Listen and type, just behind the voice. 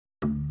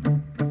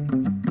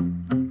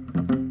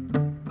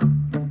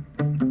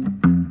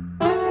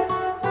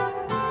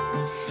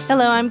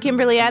Hello, I'm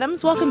Kimberly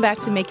Adams. Welcome back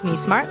to Make Me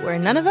Smart, where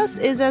none of us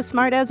is as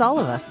smart as all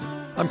of us.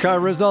 I'm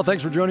Kyle Risdall.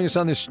 Thanks for joining us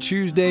on this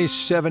Tuesday.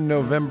 7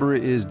 November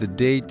is the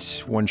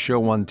date. One show,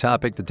 one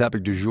topic. The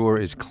topic du jour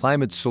is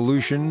climate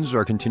solutions,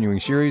 our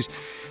continuing series.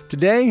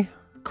 Today,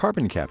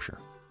 carbon capture.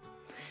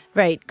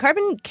 Right.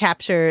 Carbon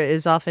capture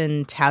is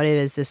often touted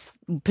as this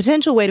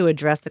potential way to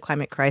address the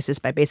climate crisis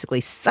by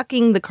basically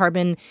sucking the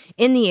carbon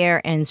in the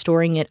air and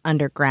storing it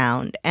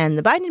underground. And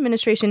the Biden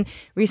administration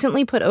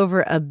recently put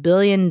over $1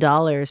 billion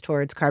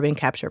towards carbon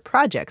capture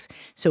projects.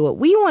 So what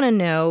we want to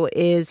know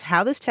is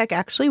how this tech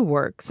actually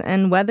works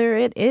and whether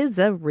it is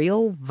a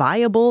real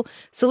viable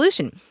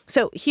solution.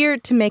 So here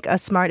to make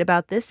us smart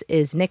about this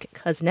is Nick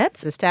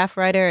Kuznets, a staff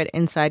writer at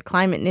Inside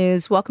Climate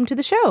News. Welcome to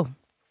the show.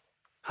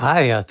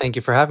 Hi, thank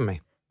you for having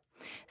me.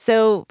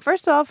 So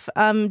first off,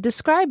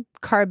 describe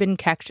carbon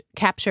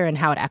capture and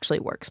how it actually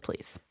works,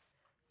 please.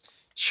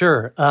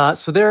 Sure.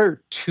 So there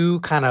are two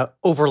kind of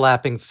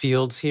overlapping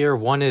fields here.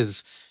 One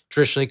is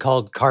traditionally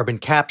called carbon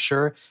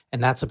capture,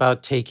 and that's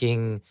about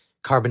taking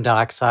carbon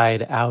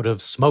dioxide out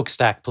of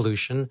smokestack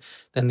pollution.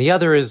 Then the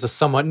other is a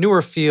somewhat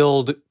newer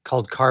field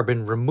called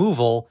carbon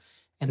removal,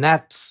 and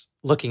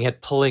looking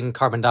at pulling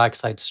carbon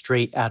dioxide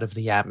straight out of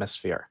the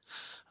atmosphere.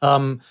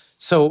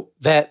 So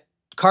that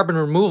carbon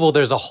removal,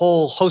 there's a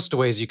whole host of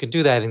ways you can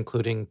do that,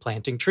 including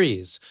planting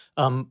trees.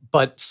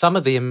 But some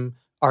of them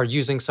are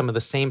using some of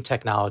the same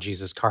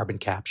technologies as carbon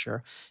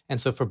capture. And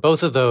so for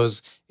both of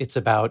those, it's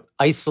about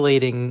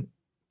isolating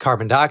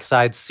carbon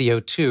dioxide,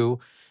 CO2,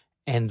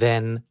 and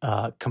then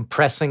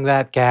compressing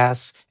that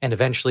gas and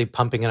eventually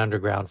pumping it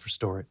underground for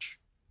storage.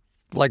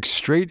 Like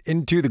straight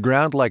into the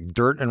ground, like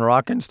dirt and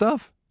rock and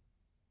stuff?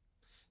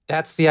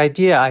 That's the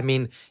idea. I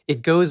mean,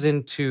 it goes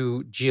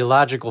into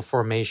geological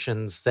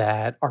formations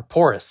that are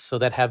porous, so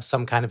that have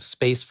some kind of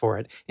space for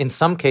it. In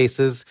some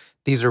cases,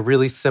 these are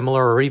really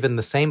similar or even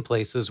the same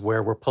places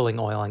where we're pulling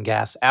oil and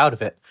gas out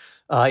of it.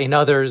 In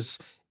others,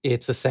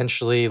 it's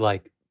essentially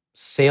like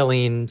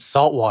saline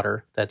salt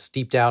water that's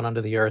deep down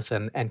under the earth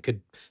and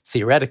could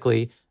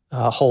theoretically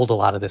hold a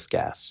lot of this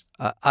gas.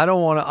 I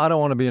don't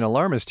want to be an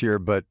alarmist here,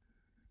 but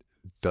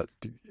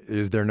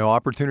is there no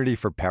opportunity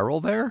for peril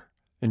there?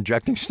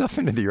 Injecting stuff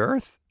into the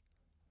earth?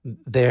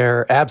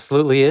 There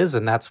absolutely is,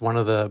 and that's one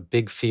of the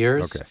big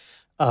fears. Okay.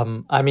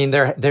 I mean,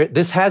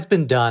 this has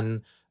been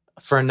done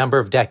for a number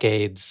of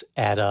decades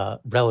at a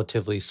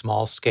relatively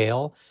small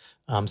scale.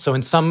 So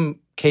in some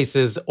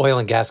cases, oil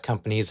and gas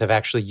companies have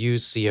actually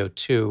used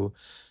CO2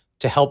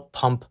 to help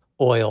pump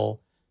oil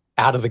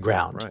out of the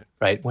ground,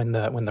 right? When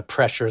the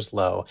pressure is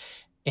low.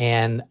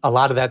 And a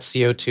lot of that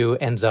CO2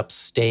 ends up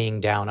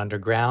staying down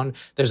underground.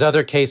 There's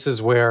other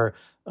cases where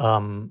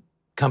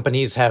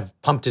companies have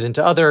pumped it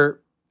into other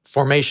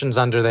formations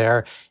under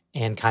there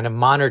and kind of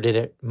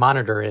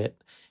monitor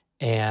it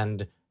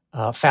and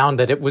found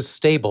that it was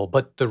stable.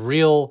 But the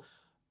real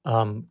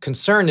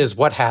concern is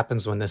what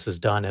happens when this is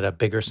done at a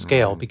bigger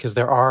scale, because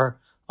there are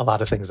a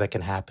lot of things that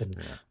can happen.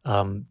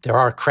 Yeah. There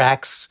are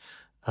cracks.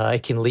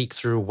 It can leak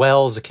through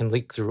wells. It can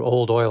leak through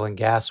old oil and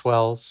gas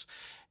wells.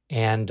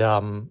 And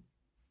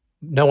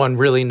no one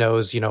really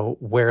knows,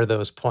 where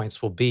those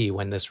points will be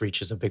when this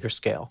reaches a bigger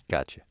scale.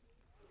 Gotcha.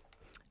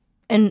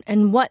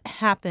 And what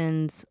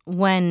happens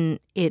when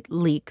it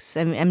leaks?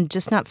 I'm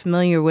just not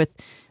familiar with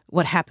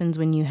what happens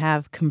when you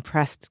have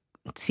compressed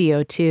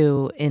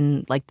CO2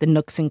 in like the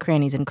nooks and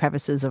crannies and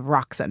crevices of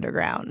rocks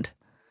underground.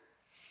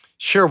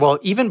 Sure. Well,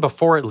 even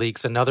before it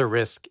leaks, another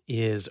risk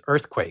is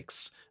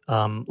earthquakes.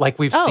 Like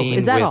we've seen.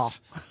 Is that all?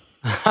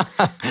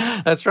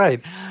 That's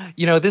right.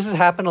 This has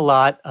happened a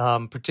lot,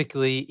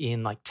 particularly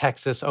in like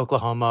Texas,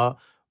 Oklahoma,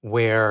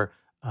 where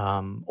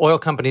oil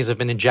companies have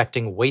been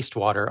injecting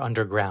wastewater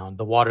underground,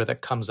 the water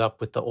that comes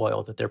up with the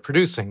oil that they're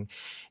producing.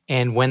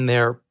 And when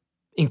they're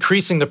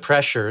increasing the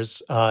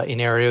pressures in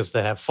areas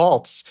that have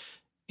faults,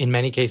 in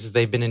many cases,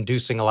 they've been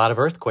inducing a lot of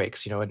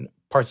earthquakes. In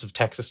parts of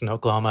Texas and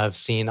Oklahoma have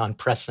seen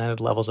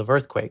unprecedented levels of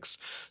earthquakes.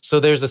 So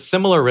there's a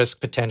similar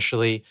risk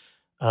potentially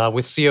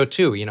with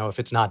CO2, if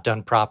it's not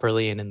done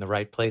properly and in the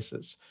right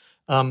places.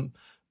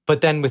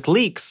 But then with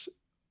leaks,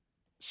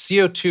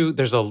 CO2,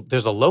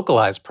 there's a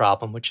localized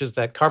problem, which is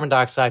that carbon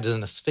dioxide is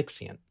an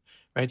asphyxiant,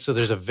 right? So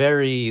there's a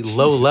very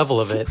low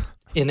level of it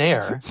in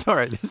air.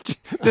 Sorry,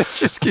 this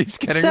just keeps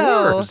getting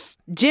worse. So,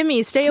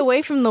 Jimmy, stay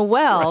away from the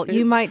well. Right?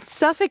 You might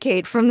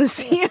suffocate from the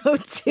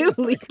CO2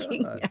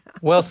 leaking out.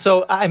 Well,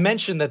 so I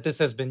mentioned that this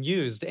has been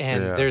used,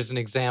 and there's an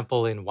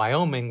example in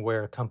Wyoming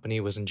where a company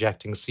was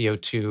injecting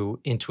CO2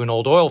 into an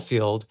old oil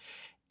field,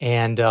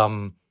 and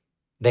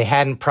they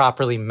hadn't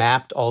properly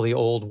mapped all the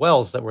old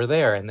wells that were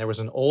there. And there was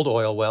an old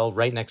oil well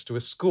right next to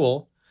a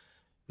school.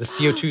 The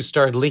CO2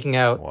 started leaking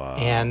out,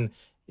 and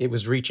it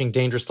was reaching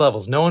dangerous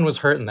levels. No one was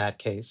hurt in that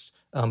case,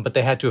 but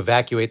they had to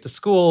evacuate the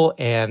school,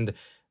 and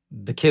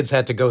the kids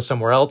had to go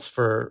somewhere else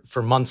for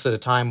months at a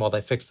time while they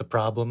fixed the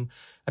problem.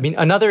 I mean,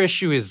 another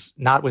issue is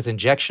not with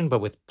injection,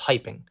 but with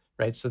piping,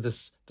 right? So the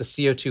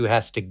CO2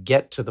 has to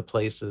get to the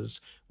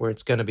places where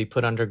it's going to be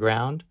put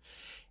underground.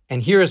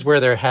 And here is where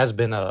there has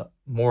been a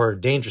more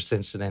dangerous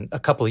incident. A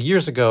couple of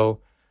years ago,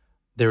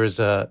 there was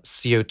a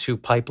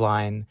CO2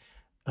 pipeline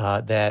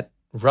that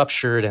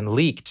ruptured and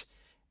leaked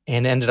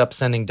and ended up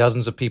sending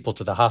dozens of people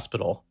to the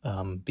hospital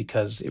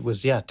because it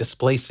was,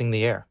 displacing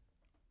the air.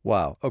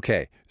 Wow.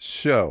 Okay.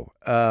 So,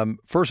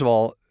 first of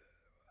all,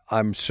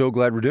 I'm so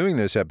glad we're doing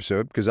this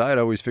episode because I had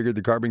always figured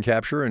the carbon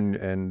capture and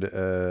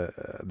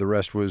the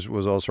rest was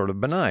all sort of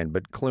benign,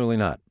 but clearly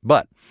not.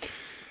 But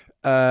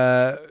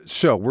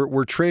so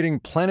we're trading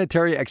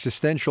planetary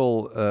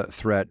existential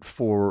threat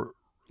for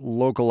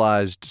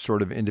localized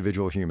sort of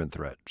individual human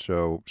threat.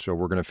 So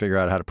we're going to figure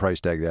out how to price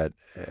tag that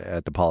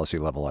at the policy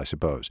level, I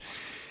suppose.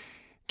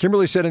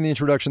 Kimberly said in the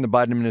introduction the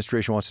Biden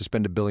administration wants to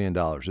spend $1 billion.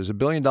 Is $1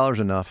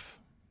 billion enough?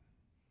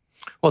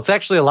 Well, it's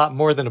actually a lot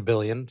more than $1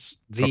 billion.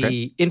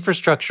 The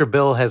infrastructure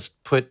bill has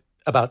put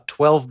about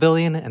 $12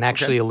 billion and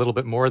actually a little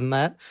bit more than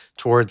that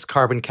towards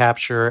carbon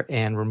capture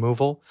and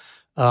removal.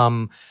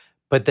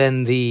 But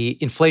then the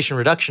Inflation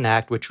Reduction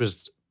Act, which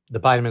was the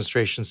Biden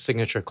administration's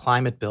signature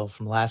climate bill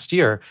from last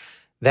year,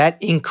 that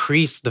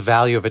increased the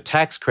value of a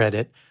tax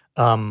credit,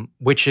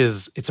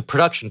 it's a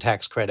production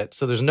tax credit.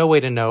 So there's no way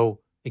to know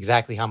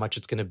exactly how much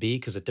it's going to be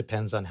because it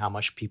depends on how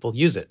much people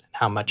use it,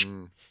 how much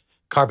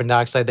carbon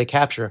dioxide they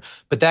capture.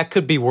 But that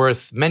could be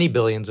worth many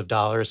billions of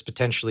dollars,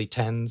 potentially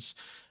tens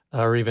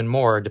or even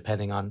more,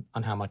 depending on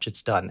how much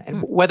it's done.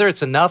 And whether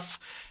it's enough,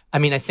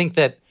 I think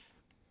that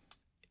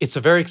it's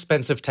a very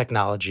expensive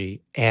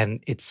technology,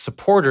 and its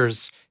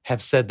supporters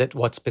have said that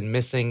what's been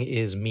missing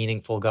is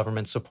meaningful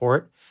government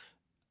support.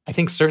 I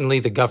think certainly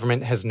the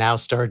government has now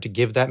started to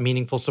give that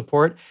meaningful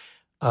support,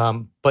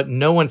 but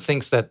no one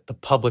thinks that the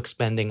public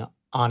spending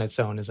on its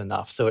own is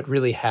enough. So it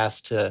really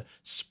has to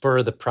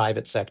spur the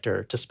private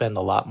sector to spend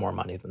a lot more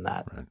money than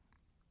that. Right.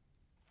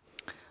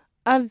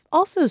 I've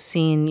also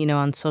seen,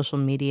 on social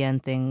media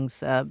and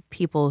things,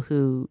 people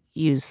who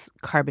use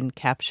carbon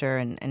capture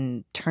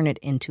and turn it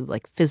into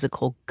like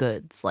physical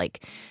goods,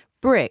 like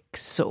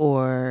bricks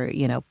or,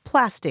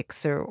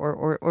 plastics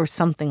or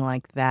something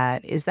like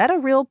that. Is that a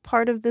real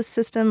part of this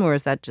system, or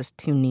is that just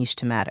too niche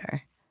to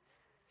matter?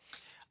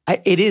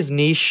 It is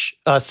niche,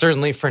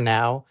 certainly for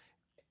now.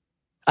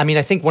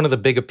 I think one of the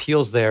big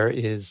appeals there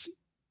is,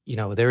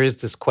 there is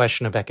this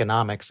question of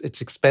economics.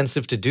 It's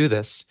expensive to do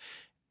this.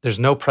 There's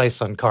no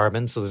price on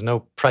carbon, so there's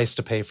no price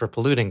to pay for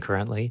polluting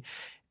currently.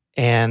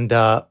 And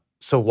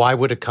so why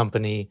would a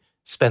company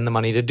spend the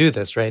money to do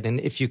this, right? And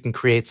if you can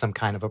create some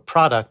kind of a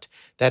product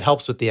that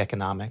helps with the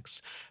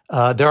economics.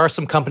 There are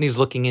some companies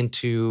looking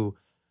into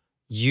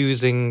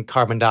using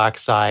carbon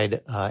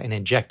dioxide and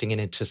injecting it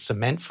into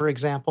cement, for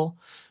example,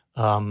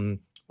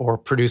 or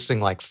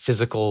producing like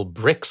physical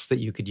bricks that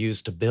you could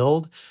use to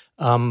build.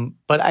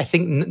 But I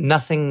think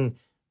nothing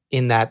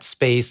in that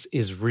space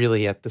is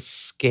really at the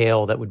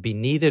scale that would be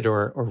needed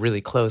or really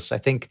close. I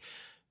think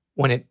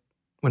when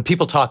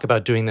people talk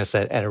about doing this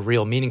at a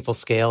real meaningful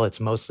scale, it's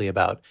mostly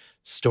about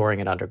storing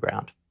it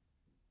underground.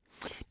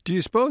 Do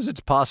you suppose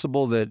it's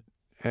possible that,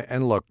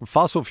 and look,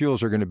 fossil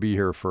fuels are going to be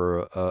here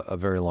for a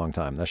very long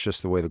time. That's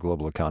just the way the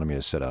global economy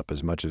is set up,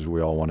 as much as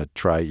we all want to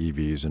try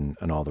EVs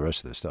and all the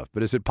rest of this stuff.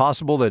 But is it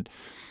possible that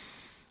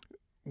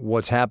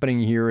what's happening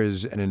here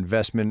is an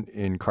investment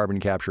in carbon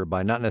capture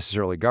by not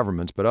necessarily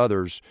governments, but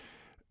others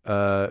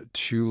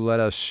to let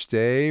us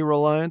stay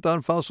reliant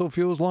on fossil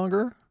fuels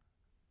longer?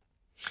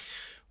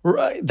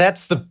 Right.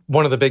 That's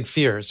one of the big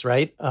fears,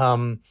 right?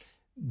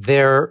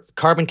 Their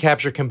carbon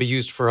capture can be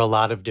used for a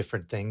lot of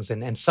different things.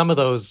 And some of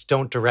those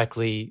don't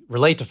directly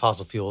relate to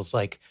fossil fuels,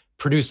 like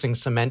producing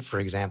cement, for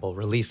example,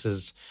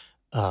 releases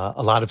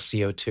a lot of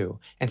CO2.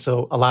 And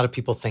so a lot of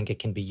people think it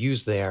can be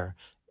used there.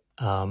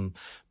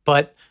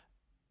 But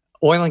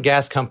oil and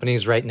gas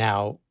companies right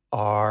now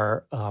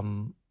are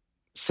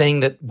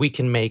saying that we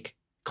can make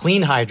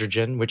clean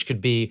hydrogen, which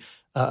could be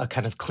a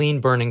kind of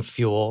clean burning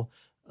fuel,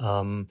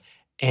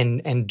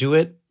 and do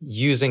it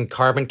using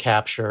carbon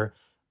capture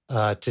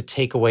to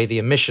take away the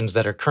emissions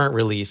that are currently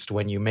released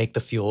when you make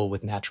the fuel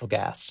with natural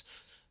gas.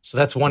 So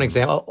that's one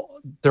example.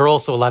 There are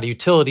also a lot of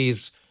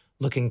utilities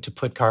looking to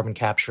put carbon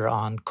capture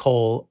on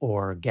coal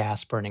or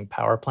gas burning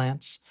power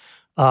plants.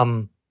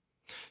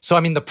 So,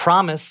 the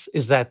promise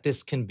is that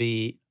this can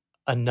be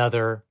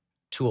another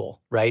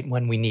tool, right?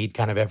 When we need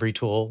kind of every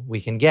tool we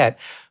can get.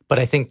 But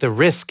I think the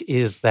risk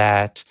is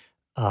that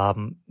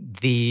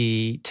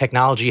the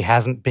technology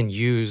hasn't been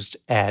used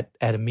at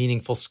a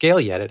meaningful scale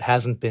yet. It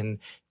hasn't been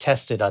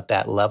tested at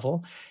that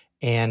level.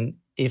 And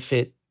if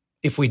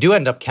we do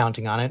end up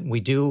counting on it, and we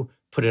do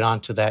put it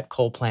onto that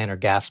coal plant or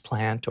gas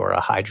plant or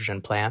a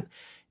hydrogen plant,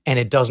 and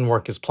it doesn't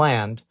work as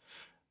planned,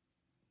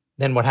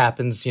 then what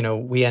happens,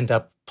 we end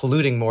up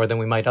polluting more than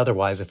we might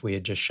otherwise if we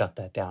had just shut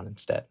that down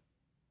instead.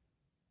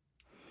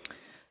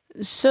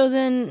 So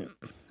then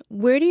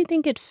where do you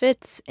think it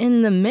fits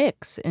in the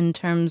mix in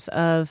terms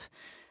of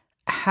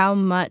how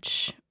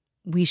much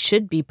we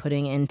should be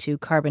putting into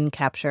carbon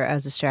capture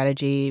as a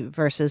strategy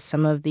versus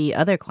some of the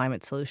other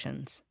climate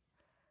solutions?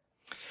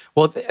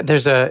 Well,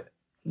 this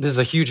is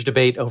a huge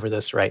debate over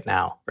this right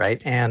now,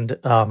 right? And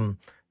the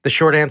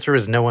short answer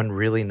is no one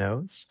really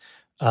knows.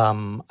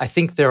 I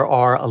think there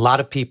are a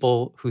lot of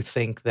people who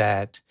think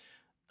that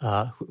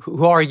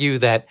who argue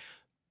that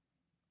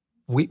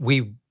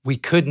we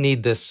could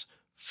need this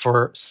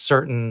for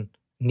certain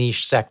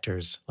niche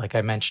sectors, like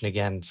I mentioned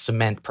again,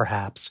 cement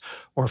perhaps,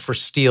 or for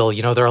steel.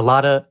 There are a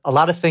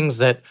lot of things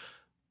that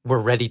we're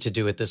ready to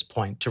do at this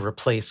point to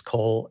replace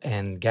coal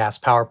and gas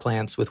power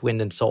plants with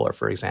wind and solar,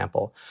 for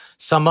example.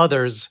 Some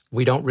others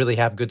we don't really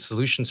have good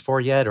solutions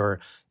for yet, or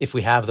if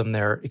we have them,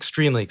 they're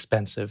extremely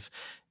expensive.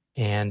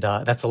 And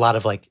that's a lot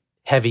of like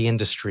heavy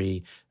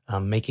industry,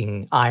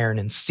 making iron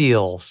and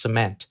steel,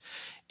 cement.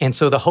 And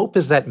so the hope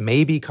is that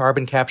maybe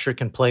carbon capture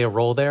can play a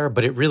role there,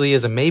 but it really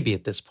is a maybe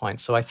at this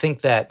point. So I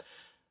think that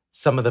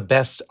some of the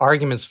best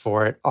arguments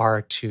for it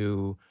are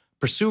to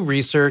pursue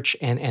research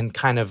and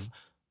kind of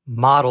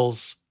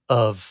models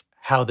of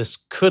how this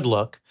could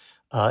look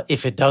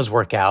if it does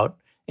work out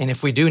and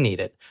if we do need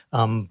it.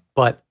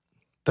 But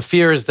the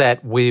fear is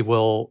that we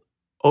will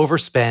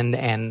overspend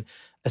and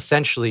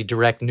essentially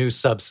direct new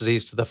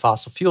subsidies to the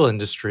fossil fuel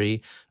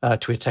industry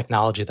to a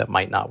technology that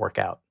might not work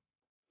out.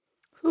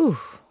 Whew.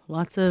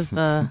 Lots of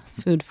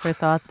food for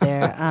thought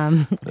there.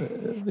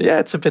 Yeah,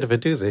 it's a bit of a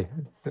doozy.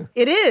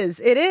 It is.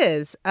 It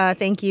is.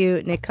 Thank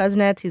you, Nick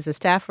Kuznets. He's a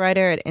staff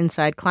writer at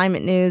Inside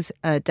Climate News.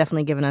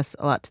 Definitely given us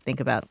a lot to think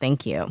about.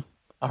 Thank you.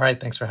 All right.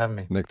 Thanks for having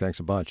me. Nick, thanks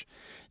a bunch.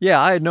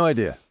 Yeah, I had no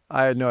idea.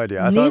 I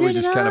thought we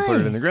just kind of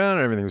put it in the ground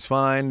and everything was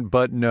fine.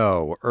 But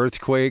no,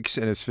 earthquakes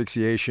and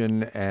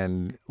asphyxiation.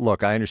 And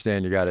look, I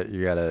understand you got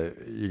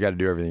to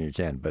do everything you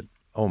can. But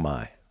oh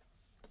my.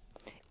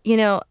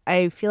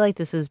 I feel like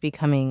this is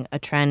becoming a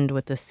trend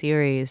with the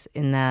series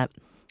in that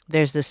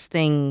there's this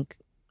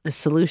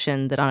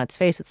solution that on its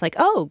face, it's like,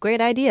 oh,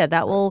 great idea.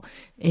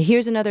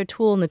 Here's another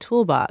tool in the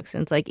toolbox.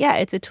 And it's like, yeah,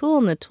 it's a tool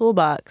in the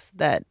toolbox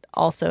that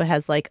also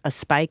has like a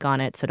spike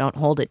on it. So don't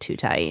hold it too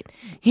tight,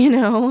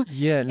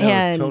 Yeah,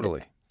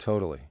 no,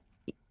 totally.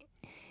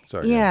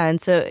 Sorry. Yeah.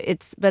 And so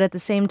but at the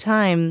same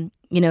time,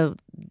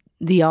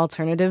 the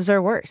alternatives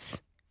are worse.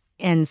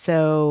 And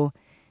so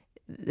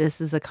this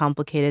is a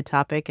complicated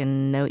topic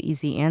and no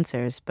easy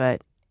answers,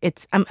 but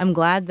I'm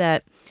glad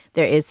that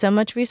there is so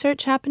much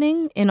research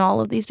happening in all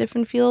of these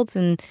different fields,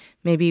 and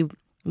maybe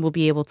we'll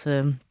be able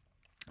to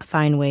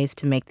find ways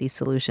to make these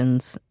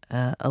solutions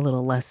a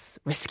little less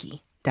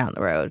risky down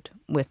the road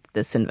with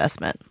this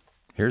investment.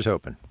 Here's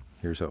hoping.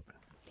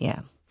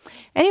 Yeah.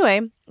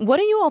 Anyway, what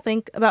do you all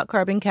think about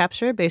carbon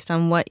capture based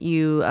on what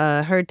you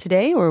heard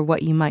today or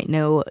what you might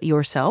know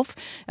yourself?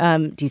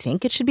 Do you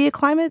think it should be a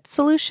climate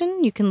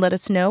solution? You can let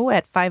us know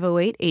at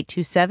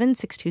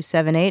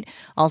 508-827-6278,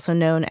 also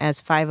known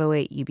as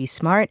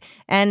 508-UB-SMART.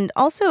 And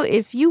also,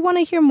 if you want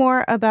to hear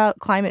more about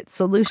climate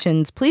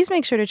solutions, please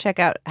make sure to check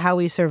out How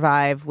We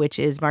Survive, which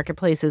is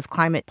Marketplace's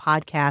climate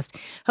podcast,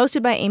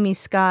 hosted by Amy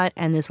Scott.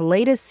 And this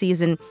latest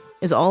season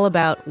is all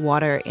about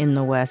water in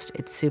the West.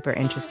 It's super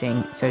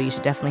interesting, so you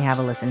should definitely have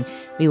a listen.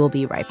 We will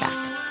be right back.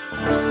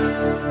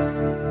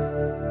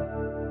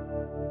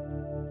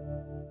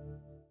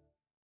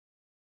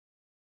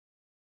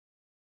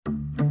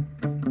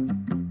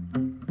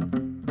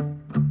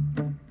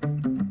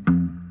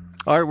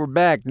 All right, we're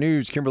back.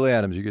 News, Kimberly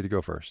Adams, you get to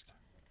go first.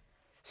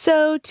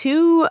 So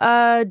two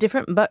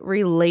different but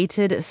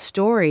related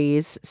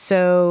stories.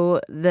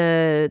 So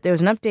there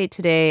was an update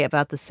today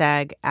about the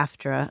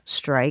SAG-AFTRA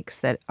strikes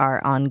that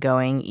are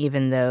ongoing,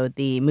 even though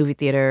the movie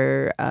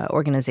theater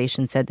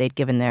organization said they'd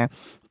given their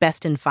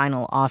best and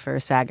final offer.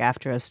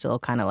 SAG-AFTRA is still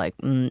kind of like,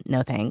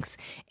 no thanks.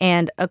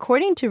 And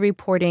according to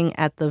reporting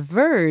at The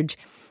Verge,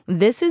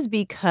 this is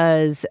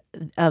because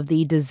of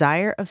the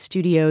desire of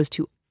studios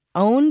to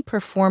own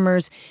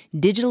performers'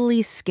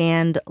 digitally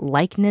scanned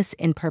likeness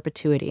in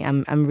perpetuity.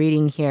 I'm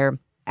reading here,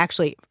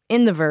 actually,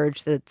 in The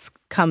Verge that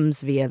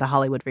comes via The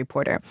Hollywood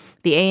Reporter.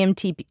 The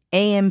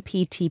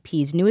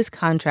AMPTP's newest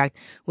contract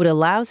would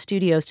allow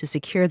studios to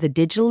secure the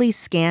digitally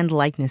scanned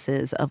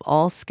likenesses of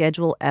all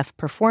Schedule F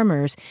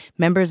performers,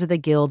 members of the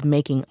Guild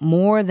making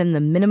more than the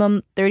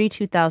minimum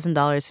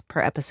 $32,000 per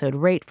episode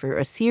rate for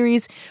a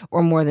series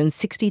or more than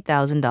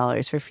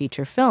 $60,000 for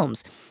feature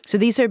films. So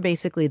these are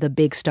basically the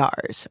big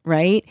stars,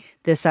 right?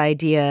 This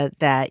idea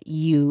that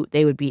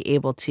they would be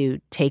able to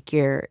take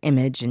your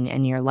image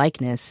and your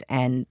likeness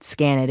and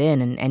scan it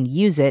in and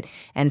use it.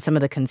 And some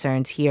of the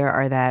concerns here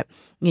are that,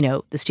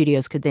 the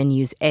studios could then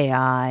use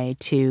AI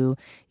to,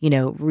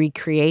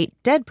 recreate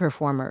dead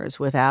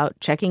performers without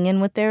checking in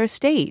with their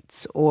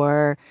estates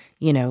or,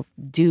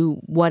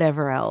 do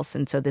whatever else.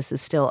 And so this is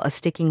still a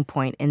sticking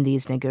point in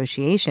these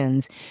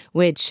negotiations,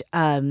 which,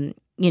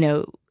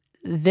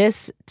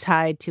 this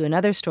tied to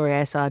another story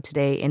I saw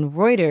today in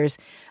Reuters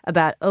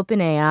about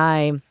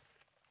OpenAI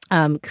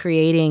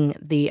creating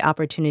the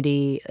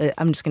opportunity.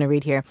 I'm just going to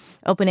read here.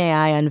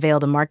 OpenAI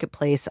unveiled a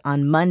marketplace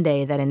on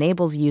Monday that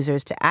enables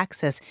users to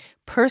access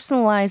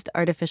personalized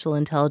artificial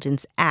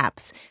intelligence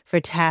apps for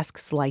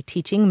tasks like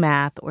teaching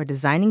math or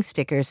designing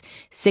stickers,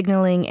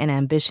 signaling an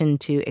ambition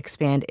to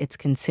expand its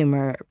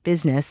consumer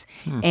business.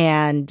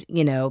 And,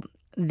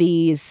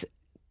 these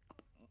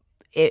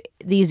it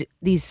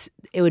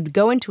would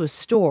go into a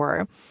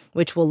store,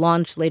 which will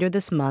launch later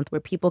this month,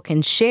 where people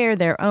can share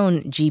their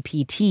own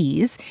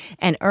GPTs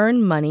and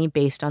earn money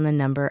based on the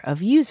number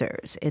of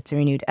users. It's a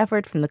renewed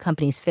effort from the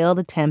company's failed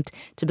attempt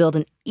to build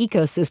an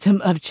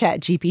ecosystem of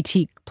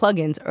ChatGPT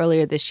plugins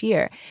earlier this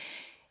year.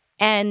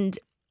 And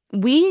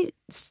we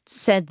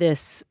said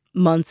this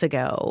months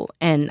ago,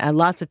 and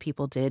lots of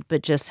people did,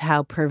 but just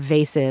how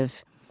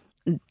pervasive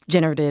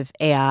generative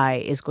AI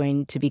is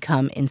going to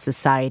become in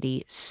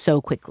society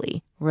so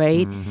quickly,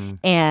 right? Mm-hmm.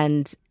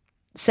 And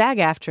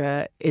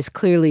SAG-AFTRA is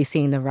clearly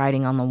seeing the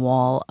writing on the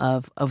wall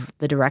of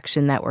the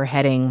direction that we're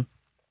heading.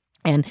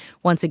 And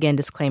once again,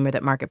 disclaimer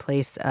that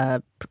Marketplace,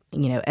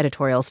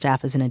 editorial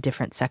staff is in a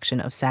different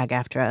section of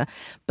SAG-AFTRA.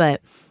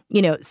 But,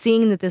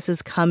 seeing that this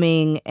is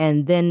coming,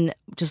 and then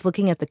just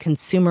looking at the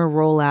consumer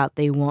rollout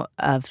they want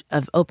of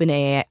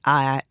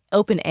OpenAI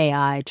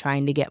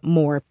trying to get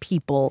more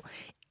people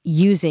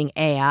using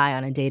AI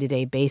on a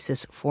day-to-day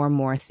basis for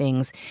more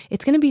things,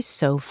 it's going to be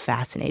so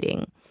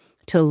fascinating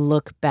to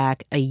look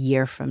back a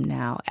year from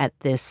now at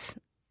these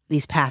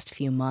past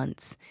few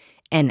months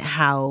and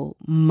how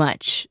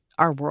much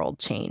our world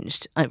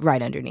changed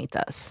right underneath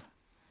us.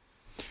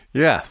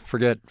 Yeah,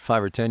 forget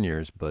 5 or 10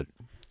 years, but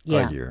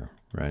a year,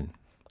 right?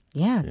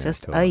 Yeah,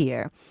 just totally. A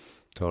year.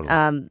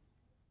 Totally.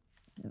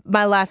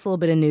 My last little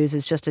bit of news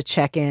is just a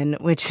check-in,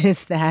 which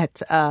is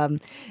that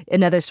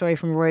another story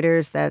from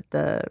Reuters that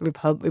the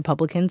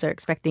Republicans are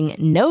expecting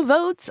no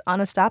votes on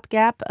a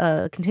stopgap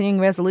continuing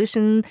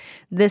resolution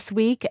this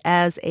week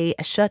as a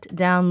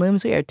shutdown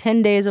looms. We are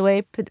 10 days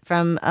away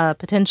from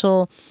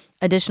potential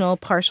additional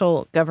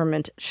partial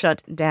government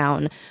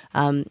shutdown,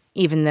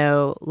 even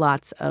though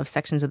lots of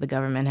sections of the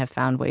government have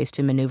found ways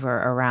to maneuver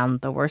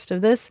around the worst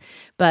of this.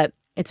 But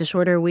it's a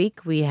shorter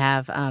week. We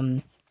have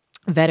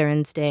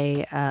Veterans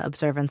Day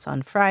observance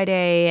on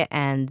Friday,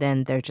 and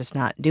then they're just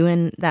not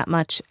doing that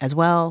much as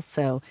well.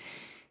 So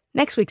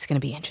next week's going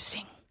to be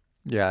interesting.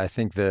 Yeah, I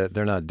think that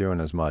they're not doing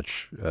as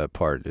much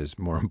part is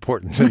more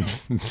important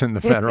than the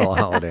federal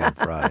holiday on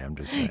Friday. I'm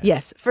just saying.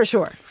 Yes, for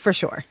sure. For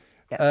sure.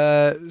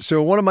 Yes.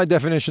 So one of my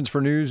definitions for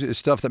news is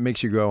stuff that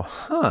makes you go,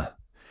 huh.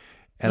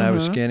 And I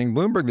was scanning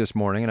Bloomberg this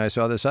morning, and I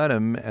saw this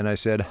item, and I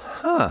said,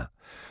 huh.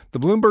 The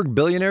Bloomberg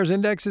Billionaires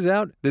Index is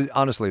out.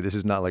 Honestly, this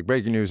is not like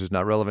breaking news. It's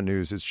not relevant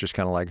news. It's just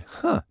kind of like,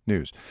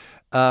 news.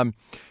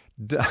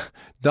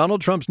 Donald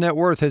Trump's net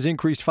worth has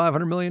increased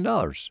 $500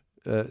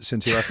 million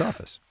since he left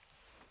office.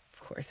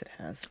 Of course it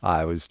has.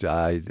 I looked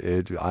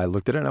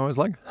at it and I was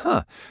like,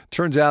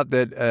 Turns out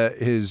that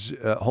his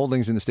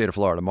holdings in the state of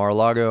Florida,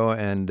 Mar-a-Lago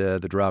and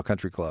the Doral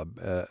Country Club,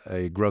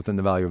 a growth in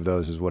the value of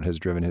those is what has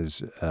driven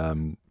his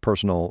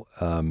personal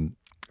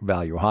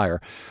value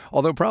higher,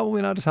 although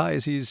probably not as high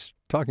as he's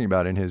talking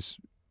about in his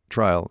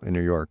trial in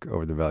New York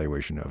over the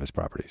valuation of his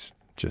properties.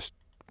 Just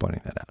pointing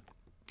that out.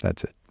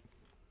 That's it.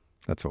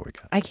 That's what we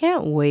got. I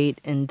can't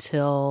wait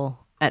until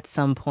at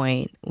some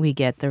point we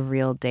get the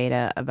real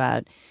data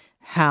about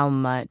how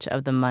much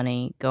of the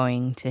money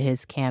going to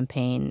his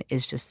campaign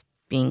is just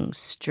being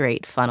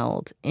straight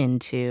funneled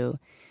into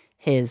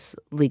his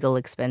legal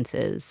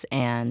expenses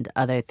and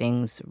other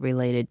things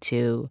related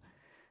to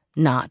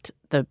not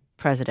the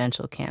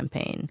presidential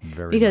campaign.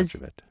 Very much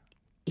of it.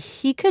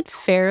 He could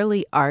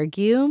fairly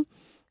argue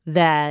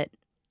that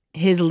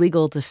his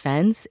legal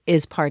defense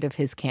is part of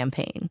his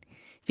campaign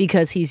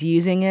because he's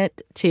using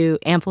it to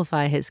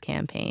amplify his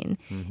campaign.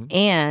 Mm-hmm.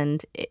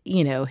 And,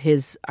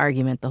 his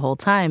argument the whole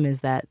time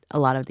is that a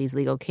lot of these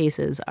legal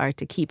cases are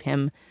to keep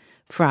him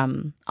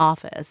from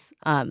office.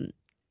 And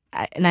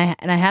I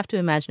have to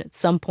imagine at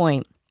some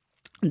point,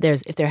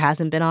 if there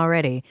hasn't been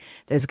already,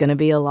 there's going to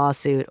be a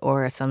lawsuit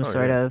or some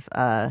sort of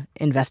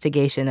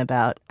investigation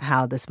about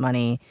how this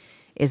money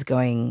is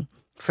going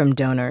from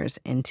donors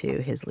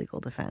into his legal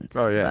defense.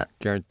 Oh, yeah.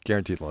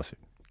 Guaranteed lawsuit.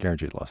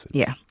 Guaranteed lawsuit.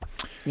 Yeah.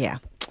 Yeah.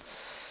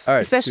 All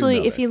right.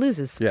 Especially if he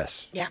loses.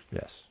 Yes. Yeah.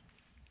 Yes.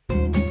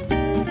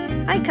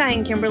 Hi, Kai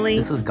and Kimberly.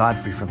 This is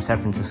Godfrey from San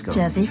Francisco.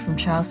 Jesse from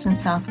Charleston,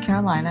 South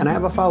Carolina. And I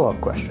have a follow-up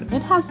question.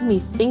 It has me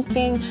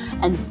thinking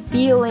and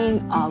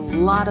feeling a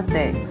lot of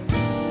things.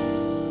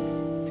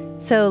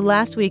 So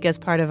last week, as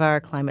part of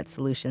our Climate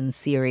Solutions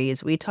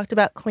series, we talked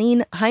about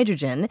clean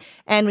hydrogen,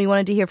 and we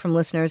wanted to hear from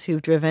listeners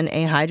who've driven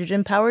a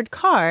hydrogen-powered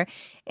car.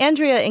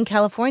 Andrea in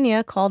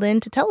California called in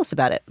to tell us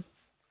about it.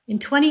 In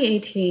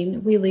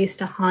 2018, we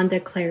leased a Honda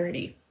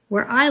Clarity.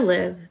 Where I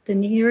live, the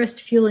nearest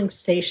fueling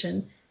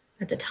station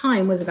at the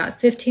time was about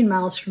 15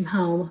 miles from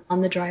home on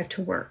the drive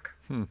to work.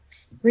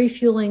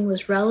 Refueling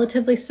was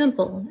relatively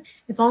simple.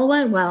 If all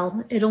went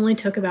well, it only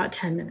took about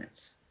 10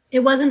 minutes.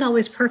 It wasn't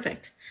always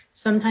perfect.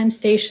 Sometimes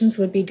stations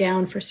would be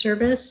down for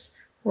service,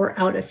 or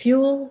out of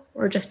fuel,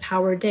 or just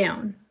powered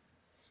down.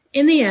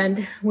 In the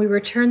end, we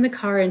returned the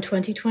car in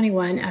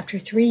 2021 after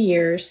 3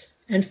 years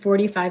and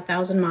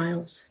 45,000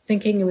 miles,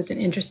 thinking it was an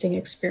interesting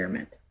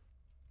experiment.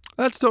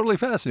 That's totally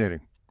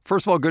fascinating.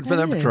 First of all, good for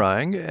them for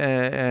trying,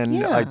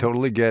 and I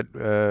totally get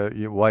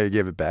why you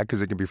gave it back,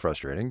 because it can be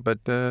frustrating,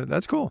 but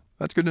that's cool.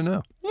 That's good to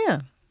know.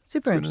 Yeah,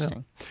 super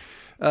interesting.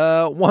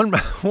 One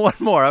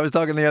more. I was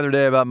talking the other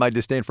day about my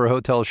disdain for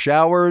hotel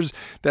showers,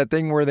 that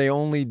thing where they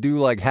only do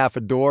like half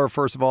a door,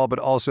 first of all, but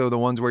also the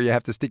ones where you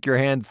have to stick your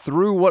hand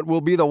through what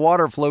will be the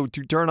water flow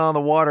to turn on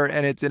the water,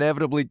 and it's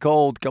inevitably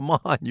cold. Come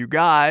on, you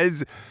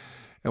guys.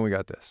 And we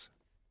got this.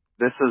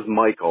 This is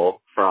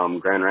Michael from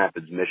Grand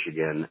Rapids,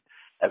 Michigan.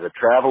 As a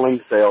traveling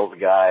sales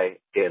guy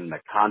in the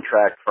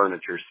contract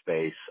furniture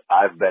space,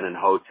 I've been in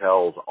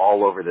hotels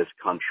all over this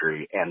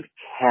country and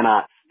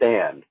cannot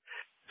stand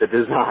the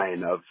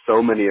design of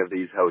so many of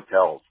these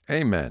hotels.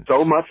 Amen.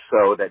 So much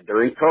so that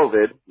during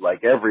COVID,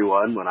 like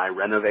everyone, when I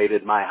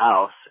renovated my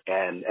house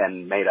and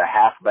made a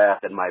half bath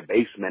in my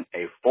basement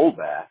a full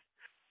bath,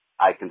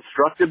 I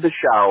constructed the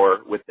shower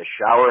with the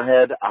shower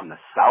head on the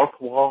south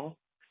wall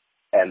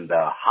and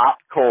the hot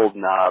cold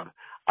knob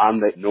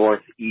on the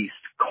northeast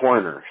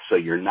corner, so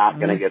you're not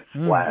going to get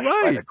splashed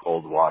by the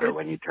cold water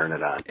when you turn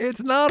it on.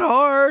 It's not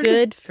hard.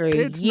 Good for you,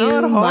 It's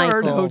not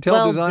hard, Michael. hotel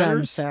well designers.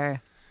 done,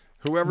 sir.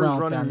 Whoever's Well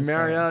running done,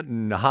 Marriott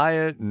and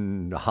Hyatt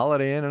and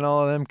Holiday Inn and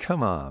all of them,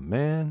 come on,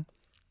 man.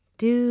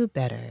 Do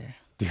better.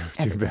 Do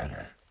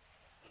better.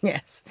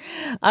 Yes.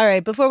 All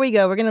right. Before we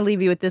go, we're going to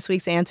leave you with this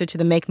week's answer to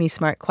the Make Me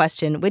Smart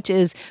question, which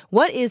is,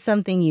 what is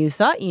something you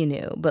thought you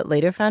knew, but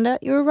later found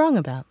out you were wrong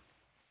about?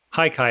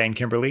 Hi, Kai and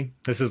Kimberly.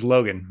 This is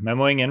Logan,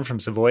 memoing in from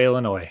Savoy,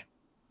 Illinois.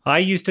 I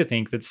used to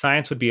think that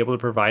science would be able to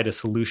provide a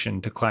solution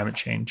to climate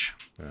change.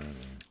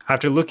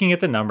 After looking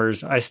at the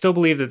numbers, I still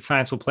believe that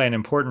science will play an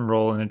important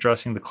role in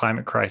addressing the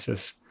climate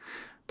crisis.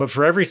 But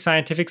for every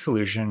scientific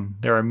solution,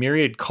 there are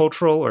myriad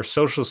cultural or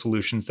social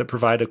solutions that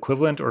provide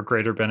equivalent or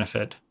greater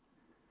benefit.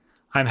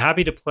 I'm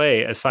happy to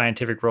play a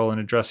scientific role in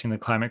addressing the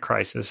climate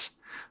crisis,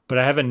 but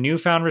I have a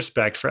newfound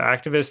respect for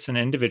activists and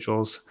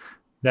individuals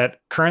that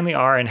currently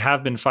are and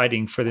have been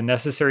fighting for the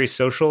necessary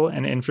social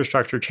and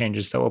infrastructure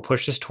changes that will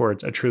push us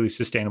towards a truly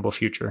sustainable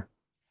future.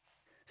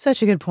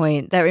 Such a good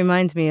point. That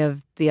reminds me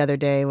of the other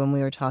day when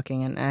we were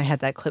talking, and I had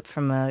that clip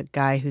from a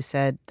guy who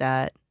said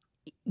that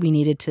we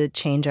needed to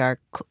change our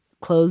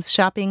clothes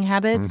shopping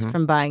habits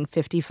from buying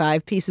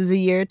 55 pieces a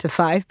year to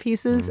 5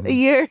 pieces a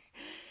year.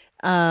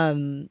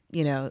 You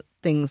know,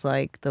 things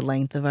like the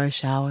length of our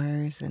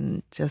showers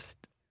and just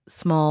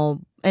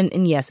small,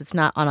 and yes, it's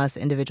not on us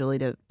individually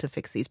to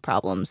fix these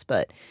problems,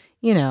 but,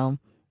 you know,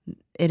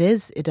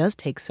 it does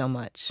take so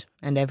much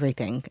and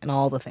everything and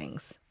all the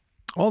things.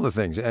 All the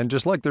things. And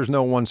just like there's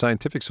no one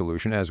scientific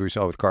solution, as we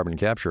saw with carbon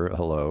capture,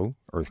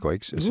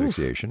 earthquakes,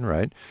 asphyxiation,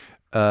 right?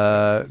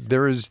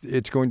 There is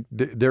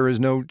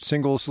no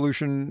single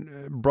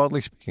solution, broadly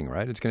speaking,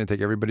 right? It's going to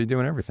take everybody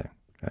doing everything,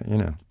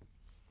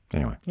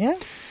 Anyway. Yeah.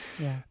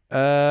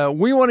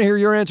 We want to hear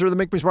your answer to the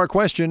Make Me Smart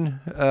question.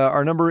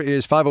 Our number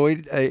is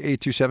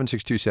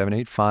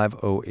 508-827-6278,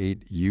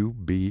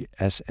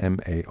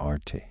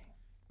 508-UBSMART.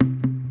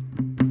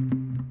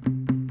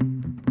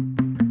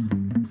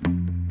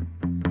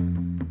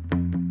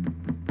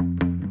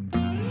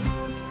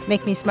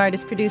 Make Me Smart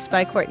is produced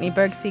by Courtney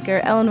Bergseeker.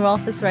 Ellen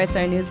Rolfes writes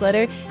our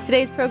newsletter.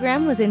 Today's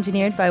program was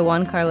engineered by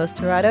Juan Carlos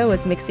Torrado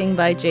with mixing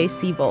by Jay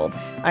Siebold.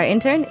 Our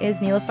intern is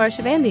Neelafar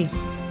Shavandi.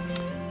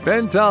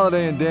 Ben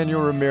Tolliday and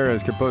Daniel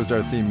Ramirez composed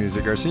our theme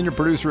music. Our senior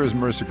producer is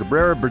Marissa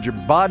Cabrera. Bridget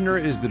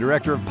Bodner is the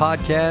director of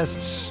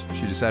podcasts.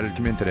 She decided to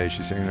come in today.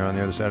 She's sitting there on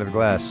the other side of the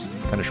glass,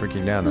 kind of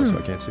shrinking down, though, so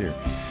I can't see her.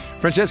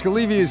 Francesca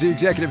Levy is the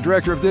executive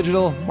director of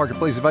digital.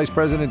 Marketplace's vice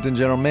president and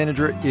general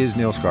manager is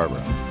Neil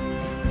Scarborough.